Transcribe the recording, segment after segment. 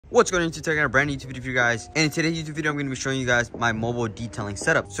What's going on YouTube? Taking a brand new YouTube video for you guys, and in today's YouTube video I'm going to be showing you guys my mobile detailing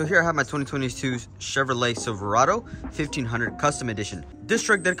setup. So here I have my 2022 Chevrolet Silverado 1500 Custom Edition. This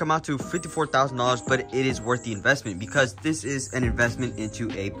truck did come out to $54,000, but it is worth the investment because this is an investment into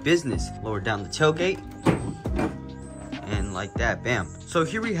a business. Lower down the tailgate, and like that, bam. So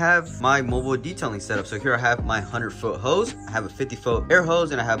here we have my mobile detailing setup. So here I have my 100-foot hose, I have a 50-foot air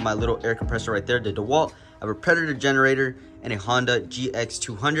hose, and I have my little air compressor right there, the DeWalt. I have a Predator generator and a Honda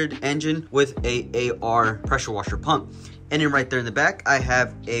GX200 engine with a AR pressure washer pump. And then right there in the back, I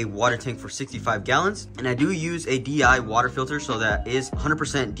have a water tank for 65 gallons. And I do use a DI water filter, so that is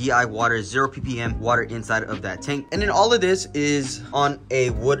 100% DI water, 0 ppm water inside of that tank. And then all of this is on a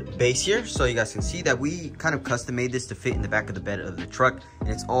wood base here. So you guys can see that we kind of custom made this to fit in the back of the bed of the truck. And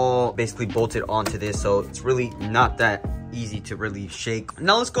it's all basically bolted onto this, so it's really not that easy to really shake.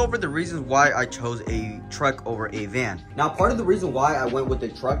 Now let's go over the reasons why I chose a truck over a van. Now part of the reason why I went with a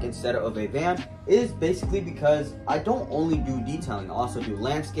truck instead of a van is basically because I don't only do detailing, I also do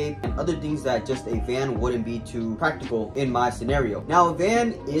landscape and other things that just a van wouldn't be too practical in my scenario. Now a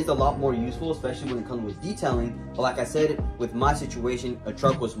van is a lot more useful, especially when it comes with detailing, but like I said, with my situation, a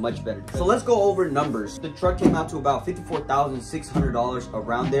truck was much better. So let's go over numbers. The truck came out to about $54,600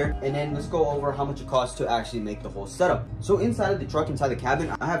 around there, and then let's go over how much it costs to actually make the whole setup. So inside of the truck, inside the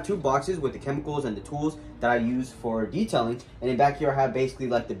cabin, I have two boxes with the chemicals and the tools that I use for detailing. And then back here, I have basically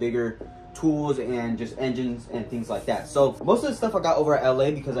like the bigger tools and just engines and things like that. So most of the stuff I got over at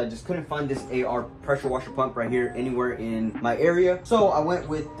LA because I just couldn't find this AR pressure washer pump right here anywhere in my area. So I went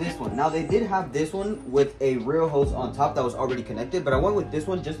with this one. Now they did have this one with a real hose on top that was already connected, but I went with this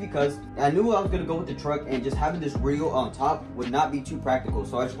one just because I knew I was going to go with the truck and just having this reel on top would not be too practical.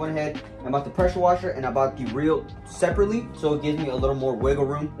 So I just went ahead and bought the pressure washer and I bought the reel separately, so it gives me a little more wiggle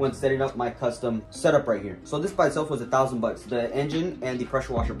room when setting up my custom setup right here. So this by itself was $1,000. The engine and the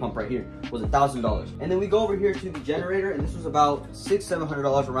pressure washer pump right here was $1,000. And then we go over here to the generator, and this was about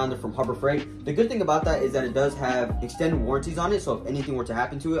 $600-700 around there from Harbor Freight. The good thing about that is that it does have extended warranties on it, so if anything were to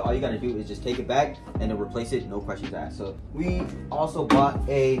happen to it, all you got to do is just take it back and then replace it, no questions asked. So we also bought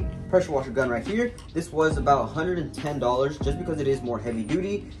a pressure washer gun right here. This was about $110 just because it is more heavy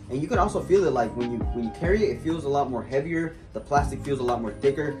duty, and you can also feel it, like when you carry it, it feels a lot more heavier. The plastic feels a lot more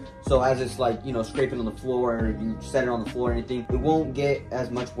thicker, so as it's like, you know, scraping on the floor or you set it on the floor or anything, it won't get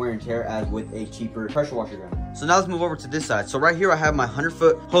as much wear and tear as with a cheaper pressure washer gun. So now let's move over to this side. So right here I have my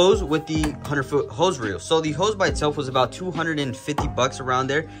 100-foot hose with the 100-foot hose reel. So the hose by itself was about $250 around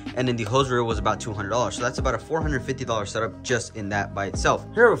there, and then the hose reel was about $200. So that's about a $450 setup just in that by itself.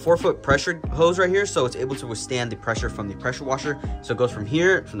 Here I have a 4-foot pressure hose right here, so it's able to withstand the pressure from the pressure washer. So it goes from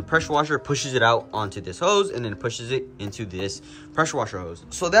here, from the pressure washer, pushes it out onto this hose, and then it pushes it into this pressure washer hose.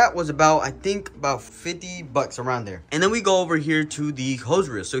 So that was about, I think, about $50 around there. And then we go over here to the hose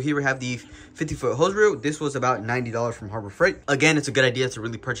reel. So here we have the 50-foot hose reel. This was about $90 from Harbor Freight. Again, it's a good idea to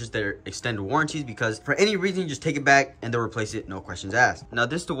really purchase their extended warranties because for any reason, you just take it back and they'll replace it, no questions asked. Now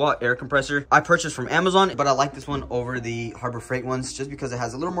this DeWalt air compressor I purchased from Amazon, but I like this one over the Harbor Freight ones just because it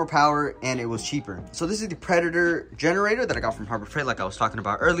has a little more power and it was cheaper. So this is the Predator generator that I got from Harbor Freight, like I was talking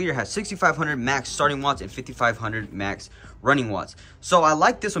about earlier. It has 6,500 max starting watts and 5,500 max running watts. So I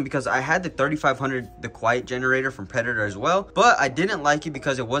like this one because I had the 3,500, the quiet generator from Predator as well, but I didn't like it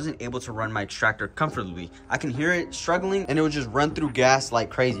because it wasn't able to run my tractor comfortably. I can hear it struggling and it would just run through gas like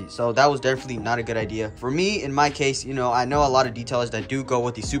crazy. So that was definitely not a good idea. For me, in my case, you know, I know a lot of detailers that do go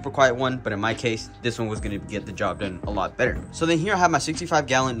with the super quiet one, but in my case, this one was going to get the job done a lot better. So then here I have my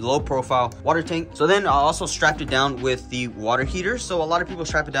 65-gallon low profile water tank. So then I also strapped it down with the water heater. So a lot of people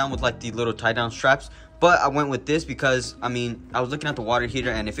strap it down with like the little tie down straps, but I went with this because, I mean, I was looking at the water heater,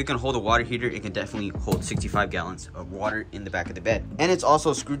 and if it can hold a water heater, it can definitely hold 65 gallons of water in the back of the bed. And it's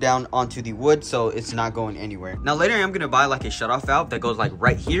also screwed down onto the wood, so it's not going anywhere. Now later I'm gonna buy like a shutoff valve that goes like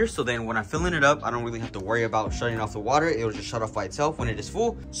right here, so then when I'm filling it up, I don't really have to worry about shutting off the water. It will just shut off by itself when it is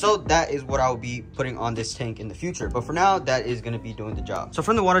full. So that is what I will be putting on this tank in the future. But for now, that is gonna be doing the job. So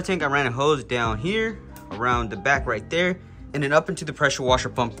from the water tank, I ran a hose down here, around the back right there, and then up into the pressure washer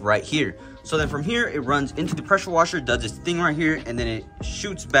pump right here. So then from here, it runs into the pressure washer, does its thing right here, and then it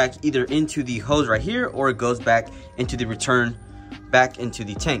shoots back either into the hose right here, or it goes back into the return back into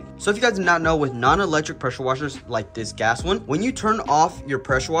the tank. So if you guys do not know, with non-electric pressure washers like this gas one, when you turn off your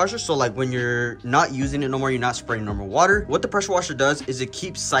pressure washer, so like when you're not using it no more, you're not spraying normal water, what the pressure washer does is it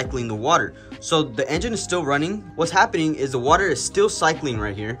keeps cycling the water. So the engine is still running. What's happening is the water is still cycling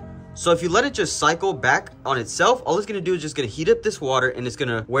right here. So if you let it just cycle back on itself, all it's going to do is just going to heat up this water, and it's going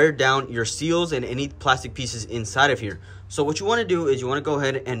to wear down your seals and any plastic pieces inside of here. So what you want to do is you want to go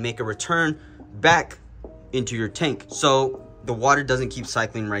ahead and make a return back into your tank. So the water doesn't keep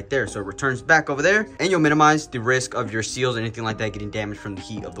cycling right there. So it returns back over there, and you'll minimize the risk of your seals or anything like that getting damaged from the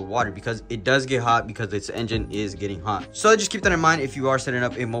heat of the water, because it does get hot because this engine is getting hot. So just keep that in mind if you are setting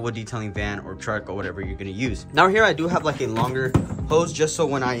up a mobile detailing van or truck or whatever you're going to use. Now here I do have like a longer hose, just so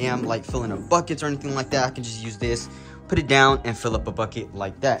when I am like filling up buckets or anything like that, I can just use this, put it down and fill up a bucket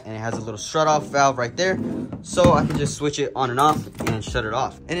like that. And it has a little shut off valve right there, so I can just switch it on and off and shut it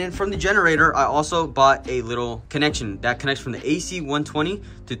off. And then from the generator, I also bought a little connection that connects from the AC 120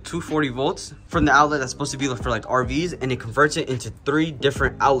 to 240 volts from the outlet that's supposed to be for like RVs, and it converts it into 3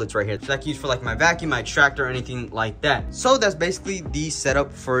 different outlets right here. So I can use for like my vacuum, my extractor, or anything like that. So that's basically the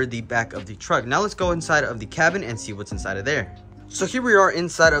setup for the back of the truck. Now let's go inside of the cabin and see what's inside of there. So here we are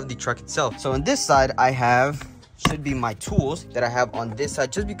inside of the truck itself. So on this side, I have should be my tools that I have on this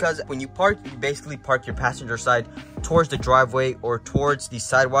side, just because when you park, you basically park your passenger side towards the driveway or towards the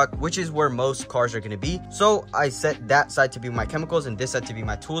sidewalk, which is where most cars are going to be. So I set that side to be my chemicals and this side to be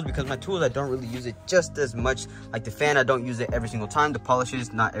my tools, because my tools, I don't really use it just as much. Like the fan, I don't use it every single time. The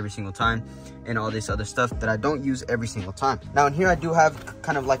polishes, not every single time, and all this other stuff that I don't use every single time. Now in here, I do have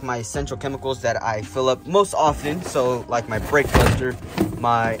kind of like my essential chemicals that I fill up most often. So like my brake buster,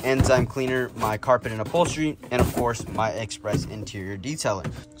 my enzyme cleaner, my carpet and upholstery, and of course my express interior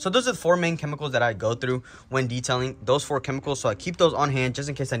detailing. So those are the 4 main chemicals that I go through when detailing, those 4 chemicals. So I keep those on hand just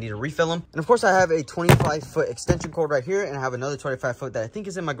in case I need to refill them. And of course I have a 25-foot extension cord right here, and I have another 25-foot that I think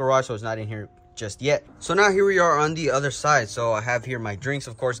is in my garage, so it's not in here just yet. So now here we are on the other side. So I have here my drinks,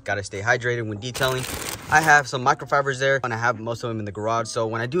 of course, got to stay hydrated when detailing. I have some microfibers there, and I have most of them in the garage, so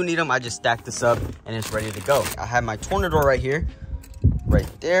when I do need them, I just stack this up and it's ready to go. I have my Tornador right here, right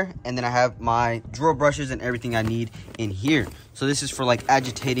there, and then I have my drill brushes and everything I need in here. So this is for like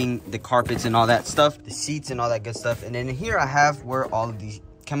agitating the carpets and all that stuff, the seats and all that good stuff. And then in here I have where all of these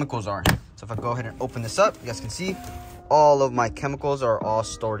chemicals are. So if I go ahead and open this up, you guys can see all of my chemicals are all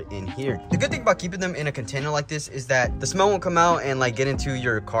stored in here. The good thing about keeping them in a container like this is that the smell won't come out and like get into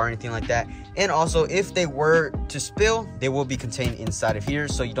your car or anything like that. And also, if they were to spill, they will be contained inside of here,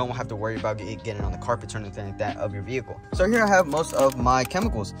 so you don't have to worry about it getting on the carpets or anything like that of your vehicle. So here I have most of my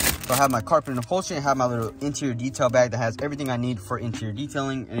chemicals. So I have my carpet and upholstery. I have my little interior detail bag that has everything I need for interior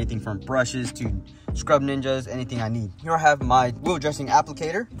detailing, anything from brushes to scrub ninjas, anything I need. Here I have my wheel dressing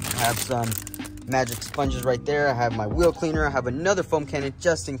applicator. I have some magic sponges right there. I have my wheel cleaner. I have another foam cannon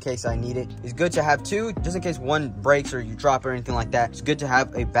just in case I need it. It's good to have 2 just in case one breaks or you drop or anything like that. It's good to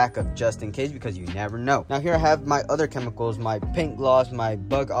have a backup just in case, because you never know. Now here I have my other chemicals, my paint gloss, my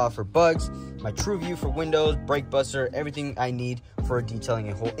bug off for bugs, my True View for windows, brake buster, everything I need for detailing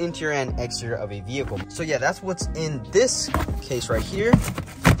a whole interior and exterior of a vehicle. So yeah, that's what's in this case right here.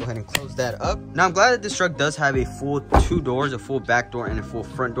 Go ahead and close that up. Now I'm glad that this truck does have a full 2 doors, a full back door and a full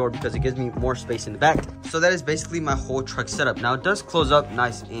front door, because it gives me more space in the back. So that is basically my whole truck setup. Now it does close up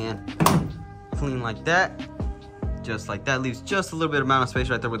nice and clean like that, just like that. Leaves just a little bit amount of space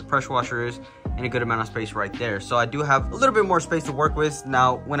right there where the pressure washer is, and a good amount of space right there. So I do have a little bit more space to work with.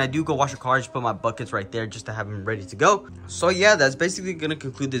 Now when I do go wash a car, I just put my buckets right there just to have them ready to go. So yeah, that's basically gonna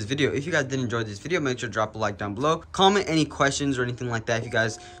conclude this video. If you guys did enjoy this video, make sure to drop a like down below, comment any questions or anything like that. If you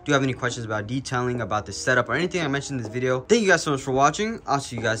guys do have any questions about detailing, about the setup, or anything I mentioned in this video. Thank you guys so much for watching. I'll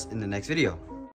see you guys in the next video.